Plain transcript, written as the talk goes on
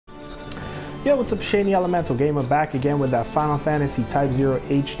Yo, what's up, Shady Elemental Gamer, back again with that Final Fantasy Type-0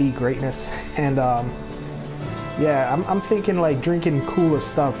 HD greatness. And yeah, I'm thinking like drinking cooler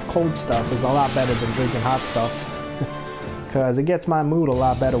stuff, cold stuff is a lot better than drinking hot stuff. Because it gets my mood a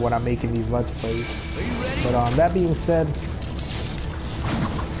lot better when I'm making these Let's Plays. But that being said,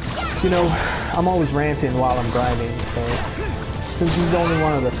 you know, I'm always ranting while I'm grinding, so since this is only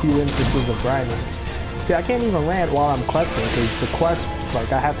one of the few instances of grinding. See, I can't even rant while I'm questing, because the quests,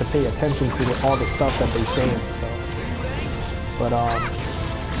 like, I have to pay attention to all the stuff that they say, so. But,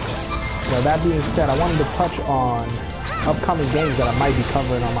 you know, that being said, I wanted to touch on upcoming games that I might be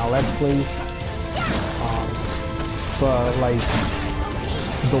covering on my Let's Plays. But, like,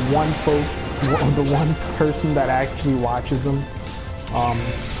 the one person that actually watches them,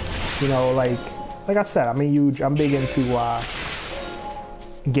 you know, like I said, I'm big into,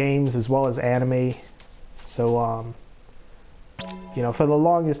 games as well as anime. So, you know, for the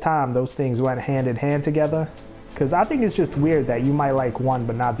longest time, those things went hand in hand together. Because I think it's just weird that you might like one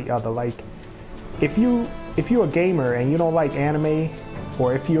but not the other. Like, if you're a gamer and you don't like anime,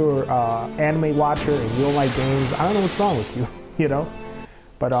 or if you're an anime watcher and you don't like games, I don't know what's wrong with you, you know?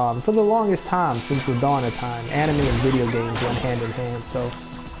 But for the longest time, since the dawn of time, anime and video games went hand in hand. So,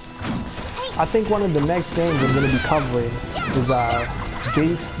 I think one of the next games I'm going to be covering is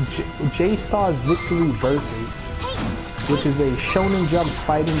J-Star's Victory Versus, which is a Shonen Jump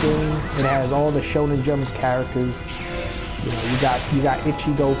fighting game. It has all the Shonen Jump characters. You know, you got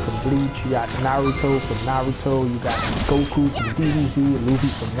Ichigo from Bleach, you got Naruto from Naruto, you got Goku from DBZ, Luffy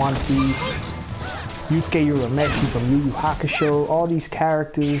from One Piece, Yusuke Urameshi from Yu Yu Hakusho. All these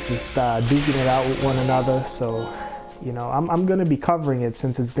characters just duking it out with one another. So, you know, I'm gonna be covering it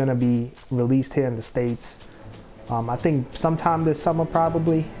since it's gonna be released here in the States. I think sometime this summer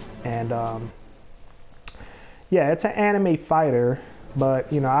probably, and yeah, it's an anime fighter,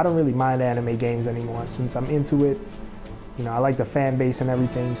 but you know, I don't really mind anime games anymore since I'm into it. You know, I like the fan base and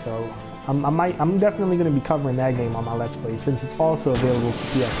everything, so I'm definitely going to be covering that game on my Let's Play since it's also available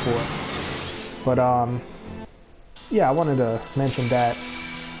for PS4. But yeah, I wanted to mention that,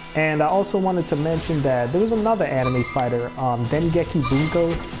 and I also wanted to mention that there was another anime fighter, Dengeki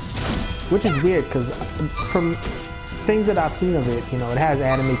Bunko, which is weird because from things that I've seen of it, you know, it has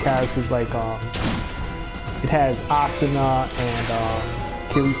anime characters like it has Asuna and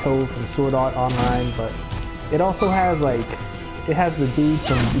Kirito from Sword Art Online, but it also has like, it has the dude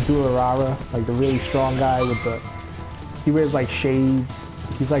from Durarara, like the really strong guy with the, he wears like shades,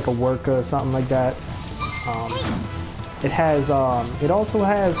 he's like a worker or something like that. It has, it also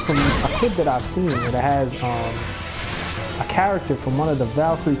has, from a kid that I've seen, it has a character from one of the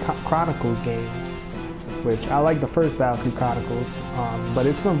Valkyrie Chronicles games, which I like the first Valkyrie Chronicles, but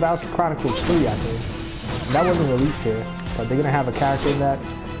it's from Valkyrie Chronicles 3, I think. And that wasn't released here, but they're gonna have a character in that.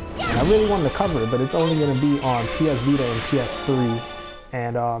 And I really wanted to cover it, but it's only going to be on PS Vita and PS3.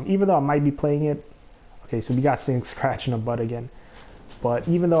 And even though I might be playing it, okay, so we got Sing scratching a butt again. But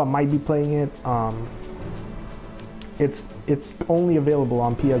even though I might be playing it, it's only available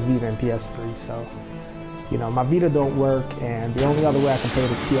on PS Vita and PS3. So, you know, my Vita don't work, and the only other way I can play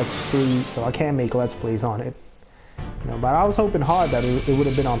it is PS3, so I can't make Let's Plays on it. You know, but I was hoping hard that it would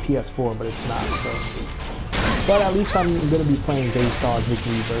have been on PS4, but it's not. So. But at least I'm going to be playing J-Star's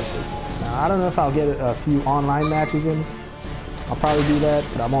Victory Versus. Now, I don't know if I'll get a few online matches in. I'll probably do that,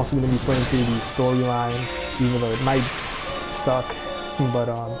 but I'm also going to be playing through the storyline, even though it might suck. But,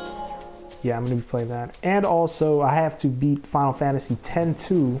 yeah, I'm going to be playing that. And also, I have to beat Final Fantasy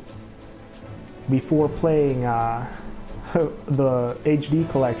X-2 before playing the HD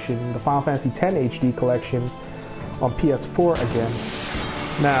collection, the Final Fantasy X HD collection on PS4 again.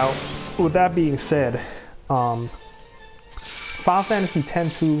 Now, with that being said, Final Fantasy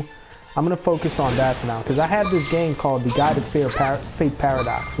X-2, I'm going to focus on that for now, because I had this game called The Guided Fate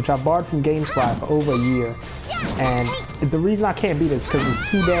Paradox, which I borrowed from GameFly for over a year, and the reason I can't beat it is because it's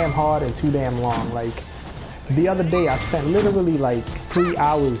too damn hard and too damn long. Like, the other day I spent literally like 3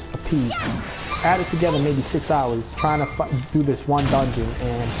 hours a piece, added together maybe 6 hours, trying to do this one dungeon,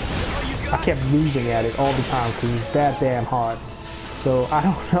 and I kept losing at it all the time because it's that damn hard. So, I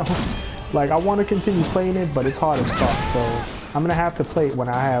don't know. Like, I want to continue playing it, but it's hard as fuck, so I'm gonna have to play it when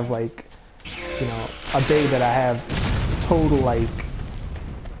I have, like, you know, a day that I have total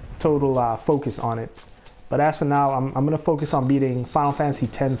focus on it. But as for now, I'm gonna focus on beating Final Fantasy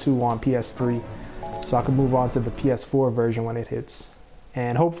X-2 on PS3, so I can move on to the PS4 version when it hits.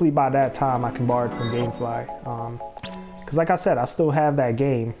 And hopefully by that time I can borrow it from GameFly. Because like I said, I still have that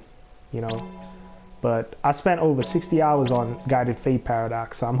game, you know. But I spent over 60 hours on Guided Fate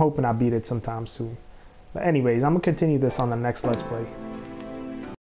Paradox, so I'm hoping I beat it sometime soon. But anyways, I'm going to continue this on the next Let's Play.